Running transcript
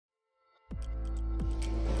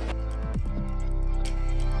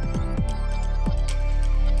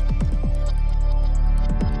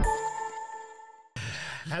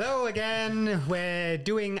again. We're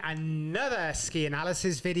doing another ski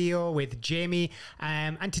analysis video with Jamie,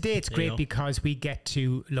 and today it's great because we get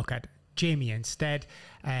to look at Jamie instead,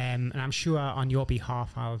 and I'm sure on your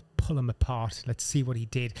behalf I'll pull him apart. Let's see what he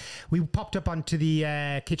did. We popped up onto the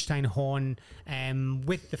Kitzsteinhorn Horn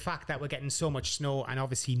with the fact that we're getting so much snow and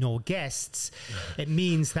obviously no guests. It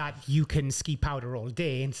means that you can ski powder all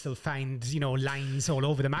day and still find, you know, lines all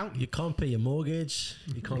over the mountain. You can't pay your mortgage,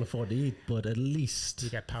 you can't afford to eat, but at least you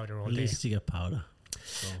get powder all day. At least you get powder.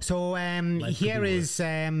 So here is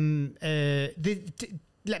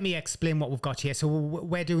let me explain what we've got here. So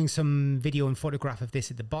we're doing some video and photograph of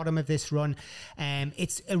this at the bottom of this run.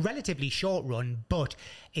 It's a relatively short run, but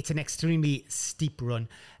it's an extremely steep run.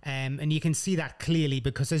 And you can see that clearly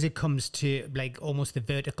because as it comes to like almost the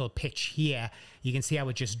vertical pitch here, you can see how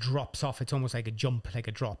it just drops off. It's almost like a jump, like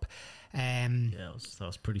a drop. Yeah, that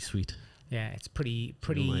was pretty sweet. Yeah, it's pretty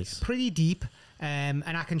nice. Pretty deep. And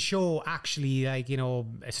I can show actually, like, you know,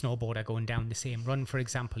 a snowboarder going down the same run, for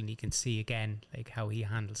example, and you can see again like how he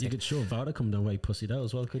handles it. You could show Vouter come down where he pussied out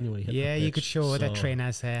as well, couldn't you? Yeah, you could show that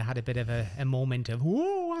trainers had a bit of a moment of,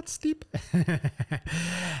 whoa, that's steep.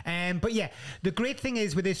 But yeah, the great thing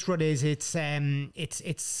is with this run is it's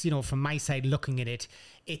you know, from my side looking at it,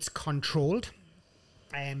 it's controlled.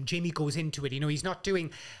 Jamie goes into it, you know, he's not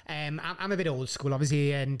doing, I'm a bit old school,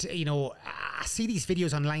 obviously, and, you know, I see these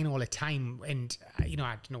videos online all the time, and, you know,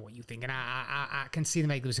 I don't know what you think, and I can see them,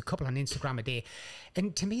 like, there's a couple on Instagram a day,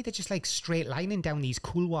 and to me, they're just, like, straight lining down these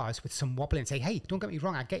couloirs with some wobble and say, hey, don't get me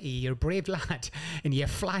wrong, I get you, you're a brave lad, and you're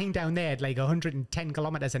flying down there at, like, 110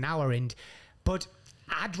 kilometers an hour, but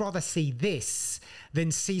I'd rather see this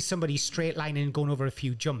than see somebody straight lining and going over a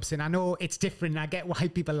few jumps. And I know it's different. I get why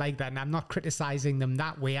people like that, and I'm not criticizing them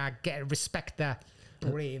that way. I respect the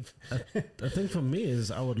brave. I think for me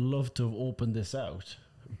is I would love to have opened this out,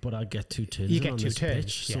 but I get two turns. You get on two this turns,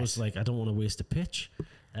 pitch, yes. So it's like I don't want to waste a pitch.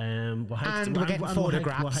 We're getting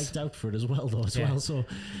photographs. We're hiked out for it as well, though, So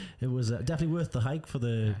it was definitely worth the hike for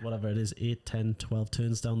the whatever it is, 8, 10, 12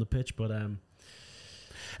 turns down the pitch. But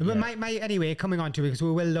anyway, coming on to it, because we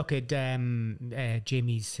will look at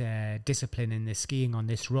Jamie's discipline in the skiing on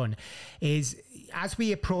this run, is as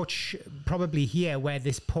we approach probably here where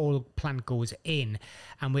this pole plant goes in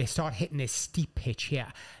and we start hitting this steep pitch here.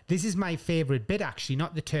 This is my favourite bit, actually,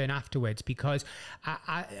 not the turn afterwards, because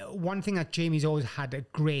one thing that Jamie's always had a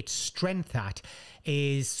great strength at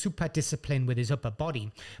is super discipline with his upper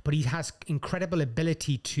body, but he has incredible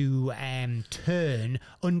ability to turn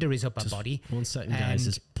under his upper body. 1 second,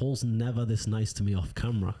 guys. Paul's never this nice to me off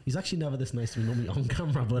camera. He's actually never this nice to me normally on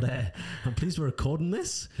camera, but I'm pleased we're recording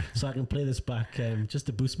this so I can play this back just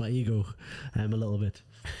to boost my ego a little bit.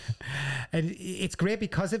 And it's great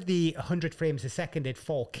because of the 100 frames a second at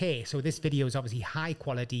 4K. So this video is obviously high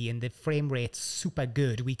quality and the frame rate's super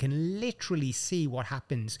good. We can literally see what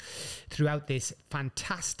happens throughout this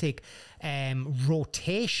fantastic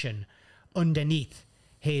rotation underneath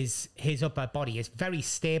his upper body. It's very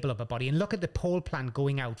stable upper body. And look at the pole plant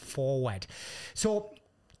going out forward. So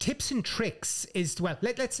tips and tricks is, well,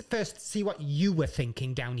 let's first see what you were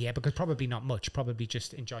thinking down here, because probably not much, probably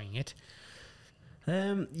just enjoying it.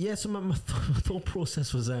 So my thought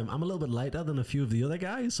process was I'm a little bit lighter than a few of the other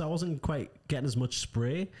guys, so I wasn't quite getting as much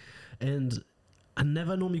spray, and I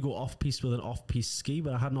never normally go off-piste with an off-piste ski,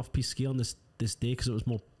 but I had an off-piste ski on this day because it was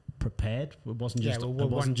more prepared. It wasn't just,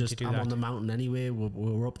 I'm on the mountain anyway,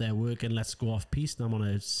 we're up there working, let's go off-piste, and I'm on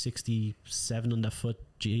a 67 underfoot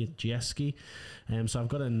GS ski, so I've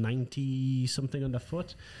got a 90 something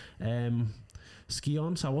underfoot ski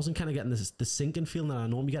on, so I wasn't kind of getting the sinking feeling that I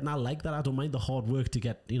normally get, and I like that. I don't mind the hard work to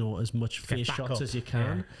get, you know, as much face shots as you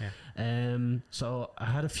can. So I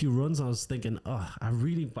had a few runs and I was thinking,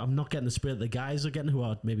 I'm not getting the spray that the guys are getting who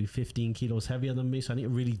are maybe 15 kilos heavier than me, so I need to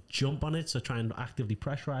really jump on it, so try and actively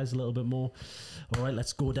pressurize a little bit more. All right,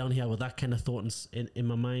 let's go down here with that kind of thought in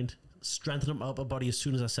my mind. Strengthen up my upper body as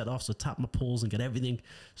soon as I set off, so tap my poles and get everything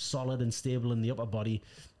solid and stable in the upper body.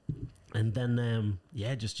 And then,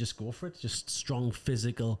 just go for it. Just strong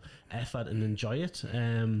physical effort and enjoy it.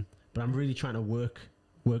 But I'm really trying to work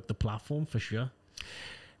the platform for sure.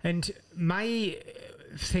 And my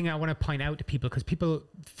thing I want to point out to people, because people,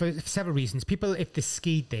 for several reasons, people, if they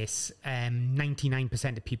skied this,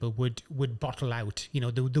 99% of people would bottle out. You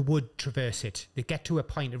know, they would traverse it. They get to a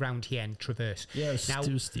point around here and traverse. Yeah, it's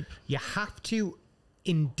too steep. You have to,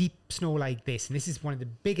 in deep snow like this, and this is one of the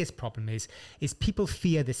biggest problems, is people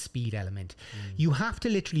fear the speed element. You have to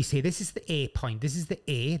literally say, this is the A point, this is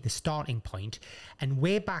the starting point, and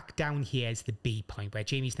way back down here is the B point, where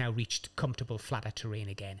Jamie's now reached comfortable flatter terrain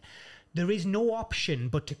again. there is no option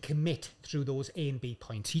but to commit through those A and B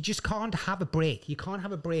points. You just can't have a break. You can't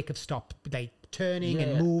have a break of stop, like turning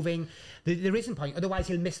and moving. There isn't point. Otherwise,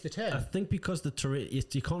 you'll miss the turn. I think because the terrain,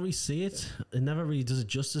 you can't really see it. It never really does it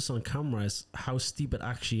justice on camera as how steep it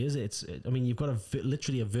actually is. I mean, you've got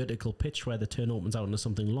literally a vertical pitch where the turn opens out into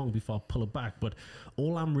something long before I pull it back. But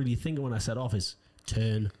all I'm really thinking when I set off is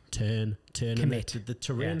turn. Commit. And the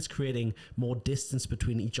terrain's creating more distance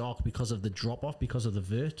between each arc because of the drop off, because of the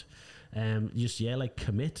vert. Like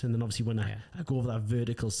commit. And then obviously when I go over that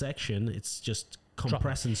vertical section, it's just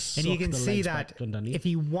compress and suck. And you can the see legs that back underneath. if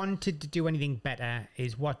he wanted to do anything better,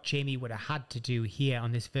 is what Jamie would have had to do here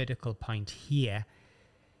on this vertical point here,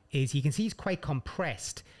 is you can see he's quite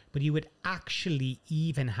compressed, but you would actually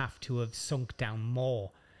even have to have sunk down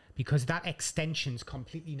more, because that extension's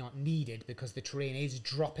completely not needed because the terrain is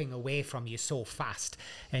dropping away from you so fast.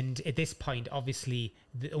 And at this point, obviously,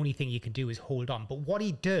 the only thing you can do is hold on. But what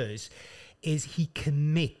he does is he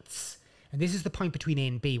commits. And this is the point between A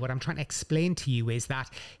and B. What I'm trying to explain to you is that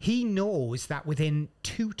he knows that within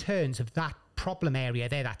 2 turns of that problem area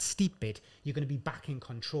there, that steep bit, you're going to be back in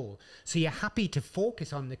control. So you're happy to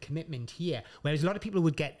focus on the commitment here. Whereas a lot of people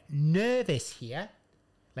would get nervous here,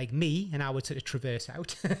 like me, and I would sort of traverse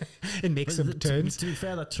out and make some turns. To be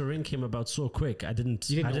fair, that terrain came about so quick. I didn't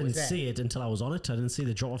see it until I was on it. I didn't see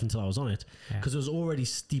the drop off until I was on it because it was already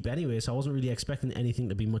steep anyway. So I wasn't really expecting anything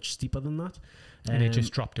to be much steeper than that. And it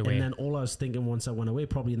just dropped away. And then all I was thinking once I went away,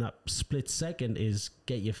 probably in that split second, is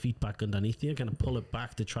get your feet back underneath you, kind of pull it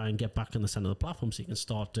back to try and get back in the center of the platform so you can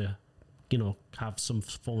start to, have some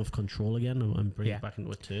form of control again and bring it back into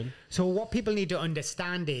a turn. So what people need to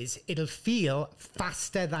understand is it'll feel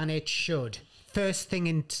faster than it should. First thing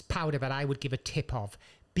in powder that I would give a tip of,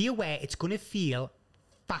 be aware it's going to feel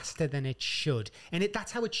faster than it should. And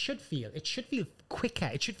that's how it should feel. It should feel quicker.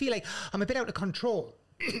 It should feel like I'm a bit out of control.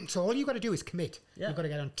 So all you got to do is commit. You've got to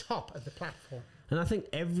get on top of the platform. And I think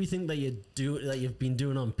everything that you've been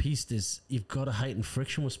doing on piste is you've got to heighten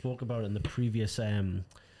friction. We spoke about it in the previous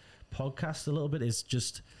podcast a little bit. Is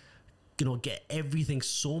just get everything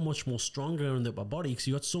so much more stronger in the upper body because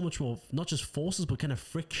you got so much more, not just forces but kind of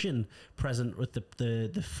friction present with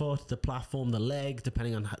the foot, the platform, the leg,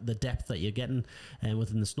 depending on the depth that you're getting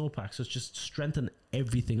within the snowpack. So it's just strengthen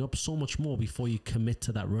everything up so much more before you commit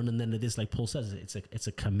to that run. And then it is like Paul says, it's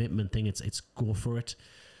a commitment thing. It's go for it.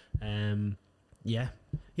 Go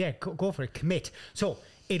for it. Commit. So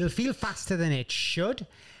it'll feel faster than it should,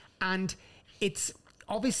 and it's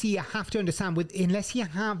obviously you have to understand unless you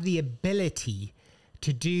have the ability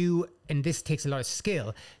to do, and this takes a lot of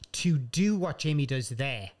skill, to do what Jamie does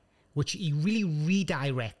there, which he really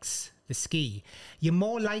redirects the ski, you're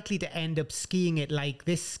more likely to end up skiing it like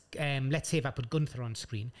this. Let's say if I put Gunther on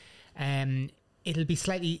screen, it'll be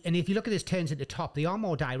slightly, and if you look at his turns at the top, they are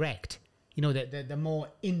more direct. The more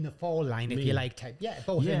in the fall line, if you like, type.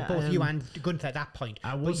 Both you and Gunther at that point.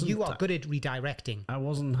 But you are good at redirecting. I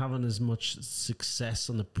wasn't having as much success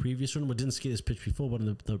on the previous run. We didn't ski this pitch before, but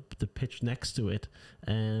on the pitch next to it,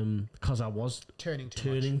 because I was turning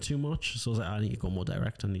too much. So I was like, I need to go more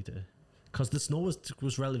direct. I need to, because the snow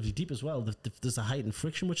was relatively deep as well. There's a height in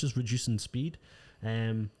friction, which is reducing speed.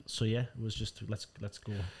 It was just let's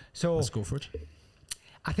go. So let's go for it.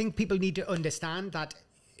 I think people need to understand that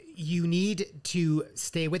you need to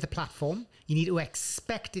stay with the platform. You need to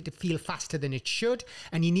expect it to feel faster than it should.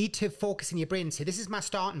 And you need to focus in your brain and say, this is my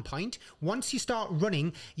starting point. Once you start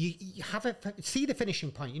running, you see the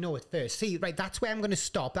finishing point. You know it first. See, right, that's where I'm going to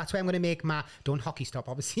stop. That's where I'm going to make my, don't hockey stop,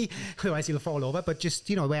 obviously, otherwise you'll fall over. But just,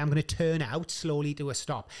 where I'm going to turn out slowly to a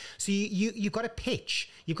stop. So you've got a pitch.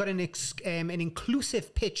 You've got an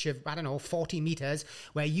inclusive pitch of, 40 meters,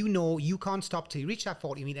 where you can't stop till you reach that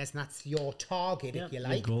 40 meters. And that's your target, if you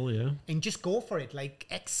like. Goal, yeah. And just go for it. Like,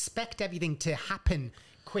 expect everything to happen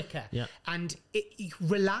quicker. Yeah. And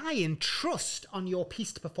rely and trust on your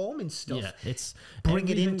piste performance stuff. Yeah, it's bring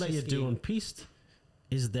it everything into that you do on piste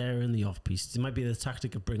is there in the off piste. It might be the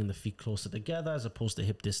tactic of bringing the feet closer together as opposed to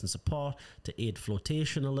hip distance apart to aid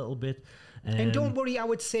flotation a little bit. And don't worry, I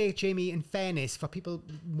would say, Jamie, in fairness, for people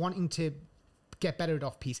wanting to get better at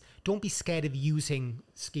off piste, don't be scared of using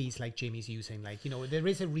skis like Jamie's using. Like, there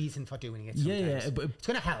is a reason for doing it sometimes. But it's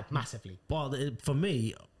going to help massively. Well, for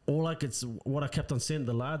me, what I kept on saying to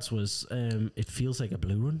the lads was, it feels like a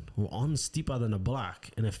blue run. We're on steeper than a black,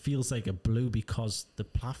 and it feels like a blue because the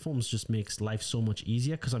platforms just makes life so much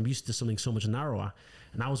easier because I'm used to something so much narrower,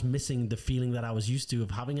 and I was missing the feeling that I was used to of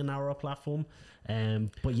having a narrower platform.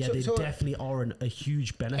 But yeah, they definitely are a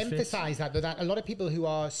huge benefit. Emphasize that a lot of people who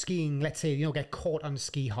are skiing, let's say, get caught on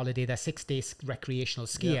ski holiday, they're 6 days recreational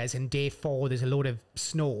skiers, and day 4 there's a load of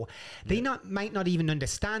snow. They might not even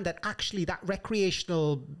understand that actually that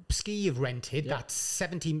recreational ski you've rented, that's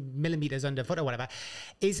 70 millimeters underfoot or whatever,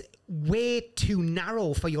 is way too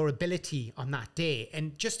narrow for your ability on that day.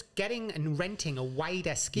 And just getting and renting a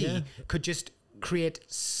wider ski could just create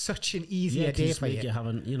such an easier day for you. You're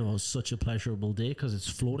having, such a pleasurable day because it's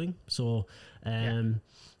floating. So, I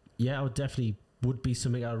would definitely would be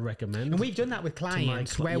something I would recommend. And we've done that with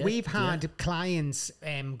clients where we've had clients,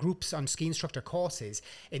 groups on ski instructor courses,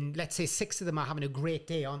 and let's say 6 of them are having a great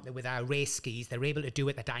day, aren't they, with our race skis. They're able to do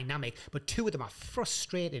it, they're dynamic, but 2 of them are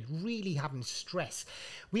frustrated, really having stress.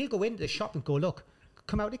 We'll go into the shop and go, look,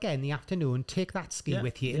 come out again in the afternoon, take that ski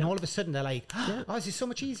with you, and all of a sudden they're like, oh, this is so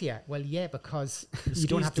much easier. Well, because you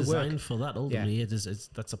don't have to work. Designed for that, ultimately.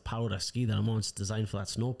 That's a powder ski that I'm on. It's designed for that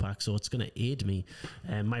snowpack, so it's going to aid me.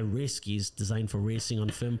 My race ski is designed for racing on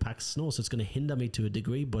firm packed snow, so it's going to hinder me to a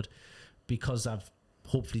degree, but because I've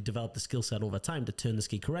hopefully developed the skill set over time to turn the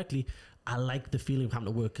ski correctly, I like the feeling of having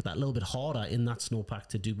to work that little bit harder in that snowpack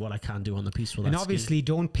to do what I can do on the piste for that And obviously ski.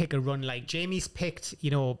 Don't pick a run like Jamie's picked,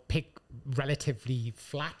 pick relatively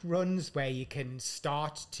flat runs where you can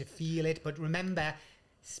start to feel it. But remember,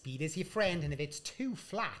 speed is your friend, and if it's too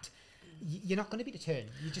flat, you're not going to be able to turn.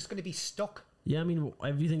 You're just going to be stuck. Yeah, I mean,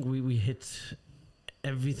 everything we hit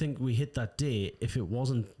that day, if it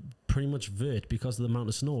wasn't pretty much vert because of the amount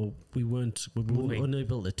of snow, we weren't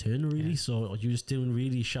unable to turn really. So you were just doing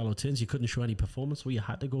really shallow turns. You couldn't show any performance where you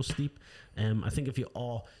had to go steep. I think if you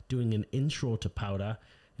are doing an intro to powder,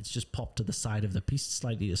 it's just pop to the side of the piste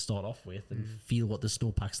slightly to start off with and feel what the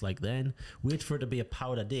snowpack's like then. Wait for it to be a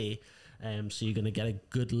powder day. So you're going to get a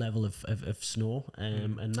good level of snow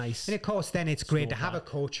and nice. And of course, then it's great to have a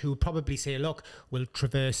coach who probably say, look, we'll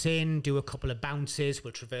traverse in, do a couple of bounces,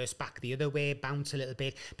 we'll traverse back the other way, bounce a little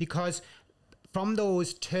bit, because from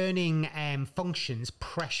those turning functions,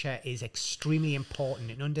 pressure is extremely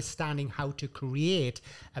important in understanding how to create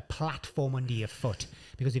a platform under your foot.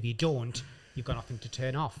 Because if you don't, you've got nothing to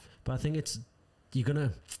turn off. But I think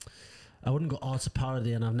I wouldn't go, it's a powder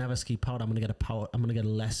day and I've never skied powder. I'm gonna get a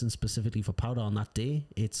lesson specifically for powder on that day.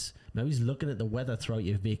 It's maybe looking at the weather throughout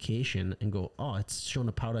your vacation and go, it's showing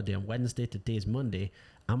a powder day on Wednesday, today's Monday.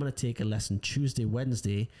 I'm gonna take a lesson Tuesday,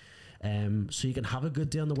 Wednesday. So you can have a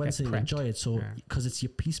good day on the Wednesday and enjoy it. So because it's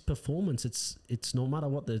your piste performance, it's no matter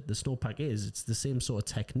what the snowpack is, it's the same sort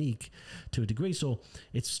of technique to a degree. So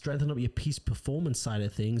it's strengthening up your piste performance side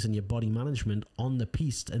of things and your body management on the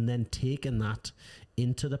piste, and then taking that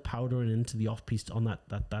into the powder and into the off piste on that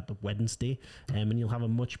Wednesday, and you'll have a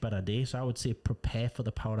much better day. So I would say prepare for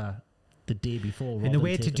the powder the day before. And the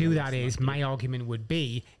way to do that is, my argument would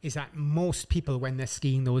be, is that most people, when they're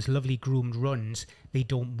skiing those lovely groomed runs, they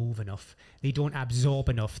don't move enough. They don't absorb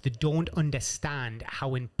enough. They don't understand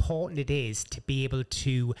how important it is to be able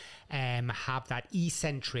to have that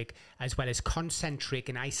eccentric as well as concentric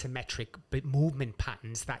and isometric movement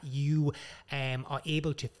patterns, that you are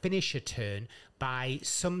able to finish a turn by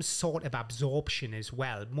some sort of absorption as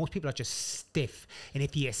well. Most people are just stiff. And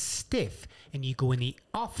if you're stiff and you go in the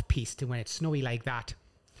off-piste and when it's snowy like that,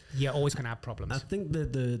 you're always going to have problems. I think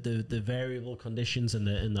the variable conditions and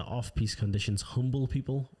the off-piste conditions humble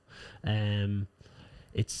people.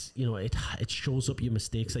 It's it shows up your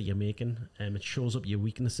mistakes that you're making. It shows up your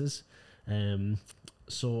weaknesses.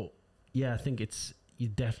 So yeah, I think you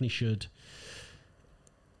definitely should.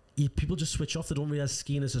 People just switch off. They don't realize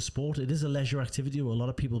skiing is a sport. It is a leisure activity to a lot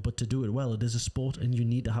of people, but to do it well, it is a sport, and you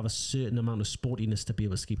need to have a certain amount of sportiness to be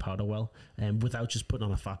able to ski powder well, without just putting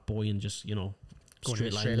on a fat boy and just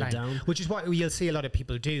straight line down. Which is what you'll see a lot of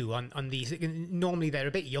people do on these. Normally they're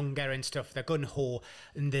a bit younger and stuff. They're gun-ho,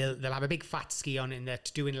 and they'll have a big fat ski on and they're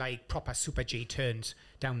doing like proper Super G turns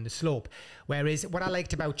down the slope. Whereas what I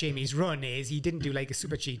liked about Jamie's run is he didn't do like a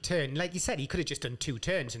Super G turn. Like you said, he could have just done 2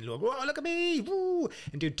 turns and look at me, woo,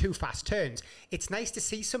 and do 2 fast turns. It's nice to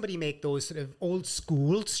see somebody make those sort of old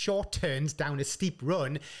school short turns down a steep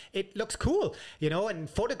run. It looks cool, and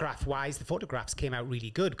photograph wise, the photographs came out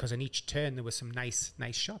really good because on each turn there was some nice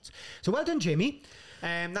shots. So well done, Jamie.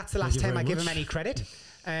 That's the last time I give him any credit.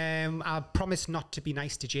 I'll promise not to be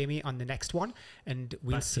nice to Jamie on the next one, and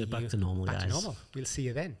we'll see you back to normal, guys. Back to normal. We'll see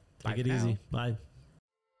you then. Take it easy. Bye.